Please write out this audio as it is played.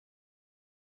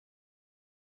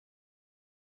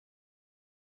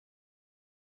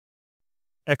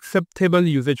acceptable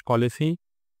usage policy.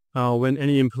 When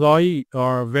any employee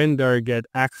or vendor get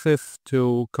access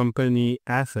to company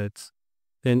assets,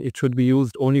 then it should be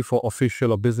used only for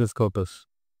official or business purpose.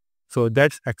 So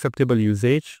that's acceptable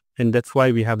usage, and that's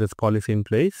why we have this policy in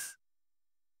place.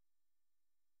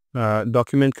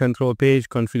 Document control page,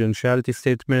 confidentiality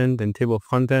statement, and table of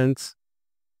contents.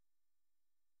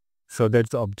 So that's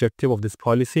the objective of this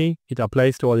policy. It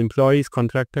applies to all employees,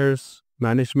 contractors,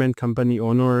 management, company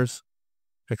owners,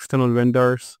 external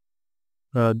vendors.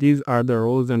 These are the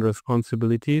roles and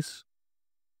responsibilities.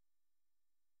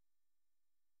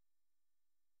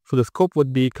 So the scope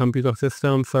would be computer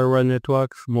systems, server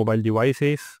networks, mobile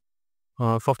devices,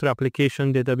 software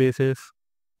application databases.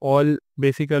 All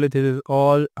basically this is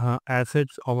all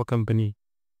assets of a company.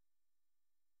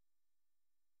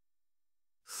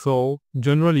 So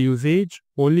general usage,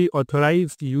 only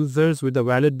authorized users with the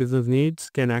valid business needs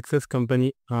can access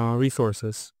company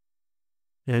resources,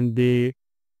 and it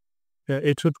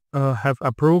should have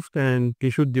approved and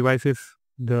issued devices.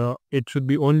 It should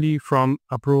be only from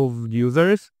approved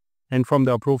users and from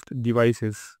the approved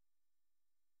devices.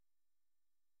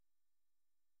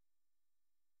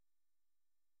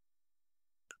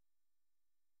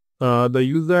 The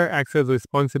user access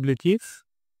responsibilities.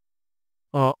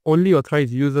 Only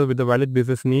authorized users with the valid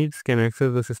business needs can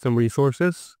access the system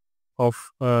resources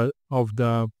of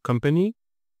the company,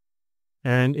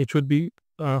 and it should be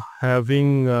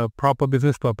having a proper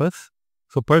business purpose.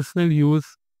 So personal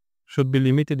use should be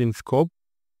limited in scope.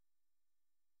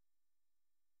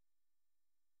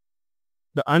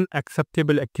 The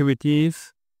unacceptable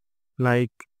activities,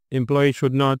 like employee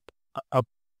should not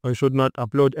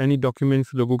upload any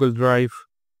documents to the Google Drive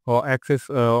or access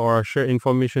or share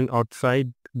information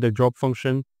outside the job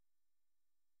function.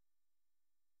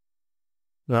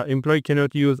 The employee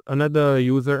cannot use another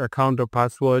user account or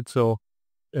password, so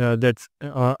that's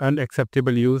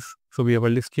unacceptable use. So we have a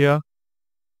list here.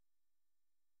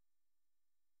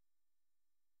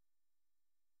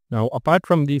 Now, apart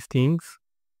from these things,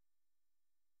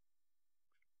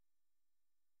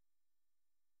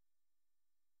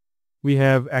 we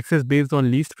have access based on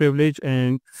least privilege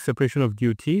and separation of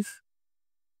duties.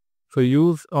 So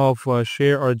use of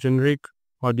share or generic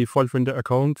or default vendor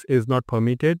accounts is not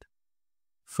permitted.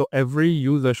 So every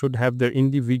user should have their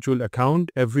individual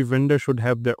account. Every vendor should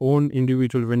have their own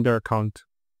individual vendor account.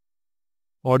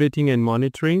 Auditing and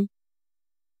monitoring.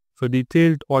 So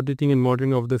detailed auditing and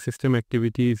monitoring of the system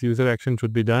activities, user action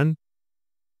should be done.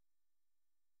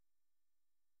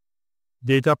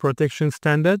 Data protection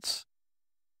standards.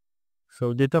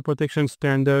 So data protection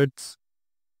standards,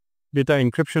 data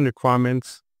encryption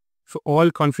requirements. So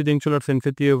all confidential or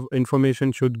sensitive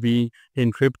information should be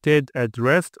encrypted at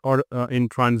rest or in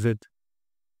transit.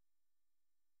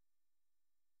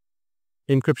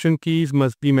 Encryption keys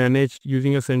must be managed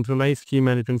using a centralized key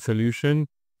management solution.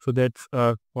 So that's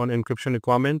one encryption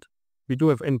requirement. We do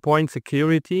have endpoint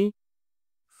security.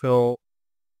 So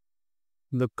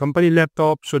the company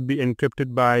laptop should be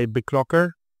encrypted by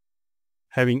BitLocker,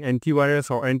 having antivirus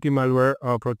or anti-malware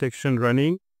protection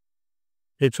running.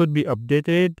 It should be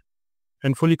updated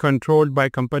and fully controlled by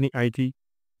company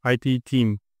IT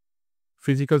team.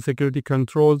 Physical security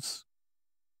controls,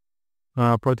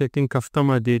 protecting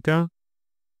customer data.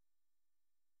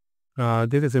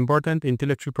 This is important.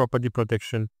 Intellectual property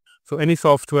protection. So any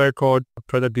software code,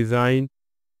 product design,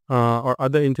 or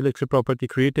other intellectual property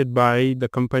created by the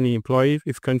company employees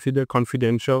is considered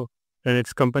confidential and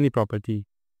it's company property.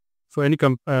 So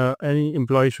any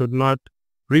employee should not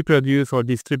reproduce or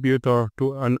distribute to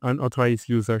unauthorized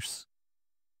users.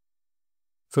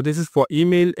 So this is for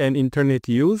email and internet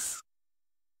use.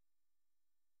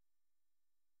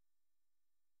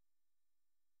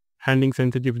 Handling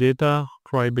sensitive data,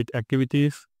 prohibit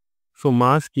activities. So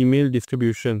mass email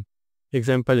distribution.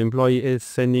 Example, employee is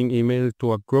sending email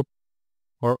to a group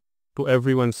or to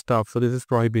everyone's staff. So this is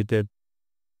prohibited.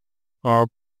 Or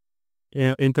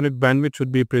internet bandwidth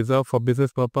should be preserved for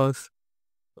business purpose.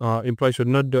 Employee should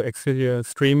not do exterior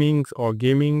streamings or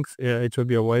gamings. It should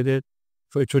be avoided.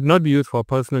 So it should not be used for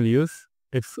personal use.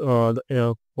 It's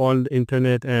all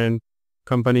internet and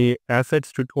company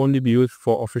assets should only be used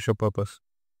for official purpose.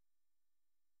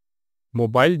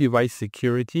 Mobile device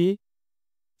security.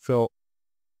 So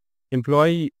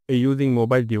employee using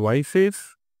mobile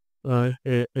devices,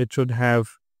 it should have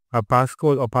a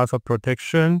passcode or password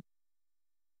protection.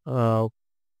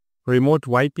 Remote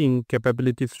wiping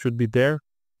capabilities should be there.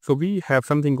 So we have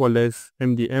something called as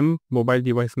MDM, Mobile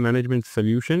Device Management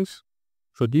Solutions.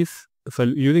 So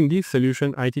using this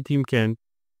solution, IT team can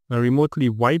remotely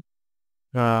wipe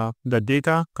the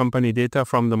data, company data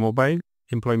from the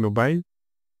employee mobile.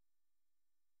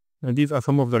 And these are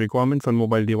some of the requirements on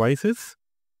mobile devices.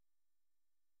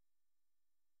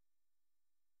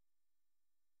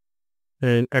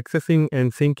 And accessing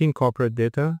and syncing corporate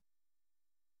data.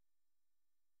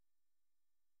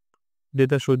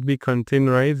 Data should be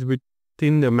containerized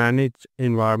within the managed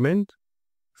environment.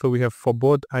 So we have for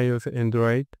both iOS and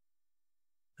Android.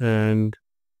 And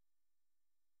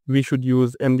we should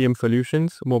use MDM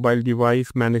solutions, mobile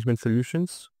device management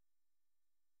solutions.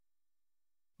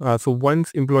 So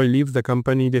once employee leaves the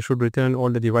company, they should return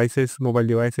all the devices, mobile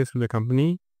devices to the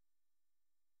company.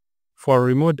 For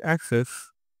remote access,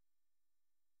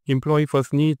 employee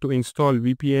first need to install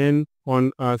VPN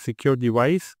on a secure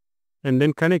device and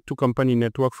then connect to company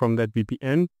network from that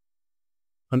VPN.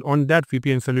 And on that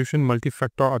VPN solution,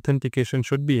 multi-factor authentication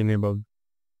should be enabled.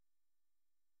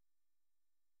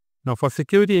 Now for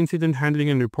security incident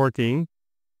handling and reporting,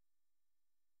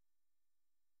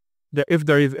 if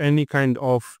there is any kind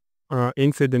of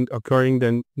incident occurring,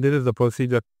 then this is the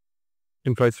procedure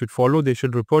employees should follow. They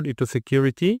should report it to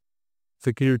security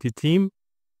team.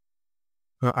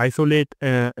 Isolate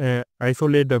the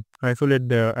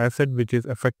asset which is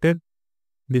affected.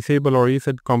 Disable or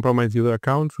reset compromised user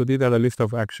account. So these are the list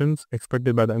of actions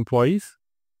expected by the employees.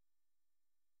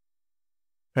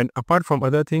 And apart from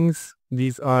other things,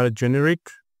 these are generic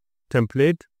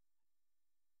template,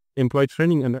 employee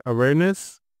training and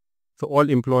awareness. So all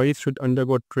employees should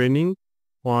undergo training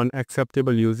on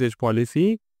acceptable usage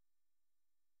policy,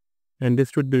 and this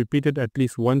should be repeated at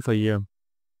least once a year.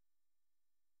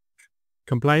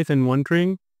 Compliance and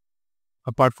monitoring,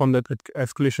 apart from that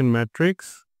escalation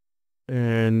matrix,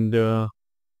 and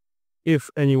if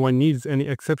anyone needs any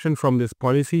exception from this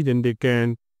policy, then they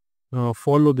can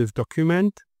follow this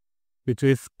document, which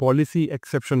is policy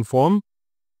exception form.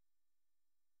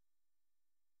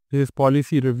 This is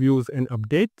policy reviews and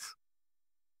updates.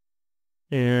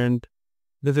 And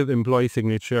this is employee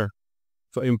signature.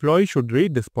 So employee should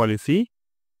read this policy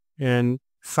and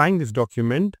sign this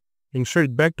document and share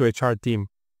it back to HR team.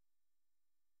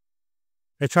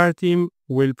 HR team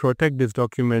will protect this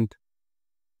document.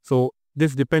 So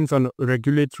this depends on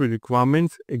regulatory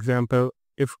requirements. Example,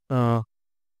 if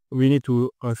we need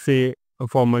to say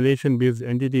for Malaysian-based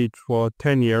entity for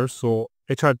 10 years, so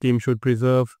HR team should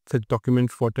preserve such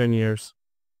documents for 10 years.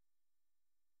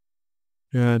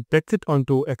 That's it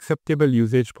onto acceptable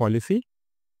usage policy.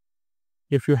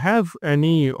 If you have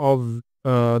any of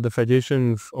the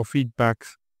suggestions or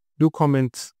feedbacks, do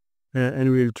comments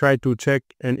and we'll try to check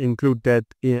and include that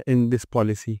in this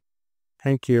policy.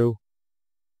 Thank you.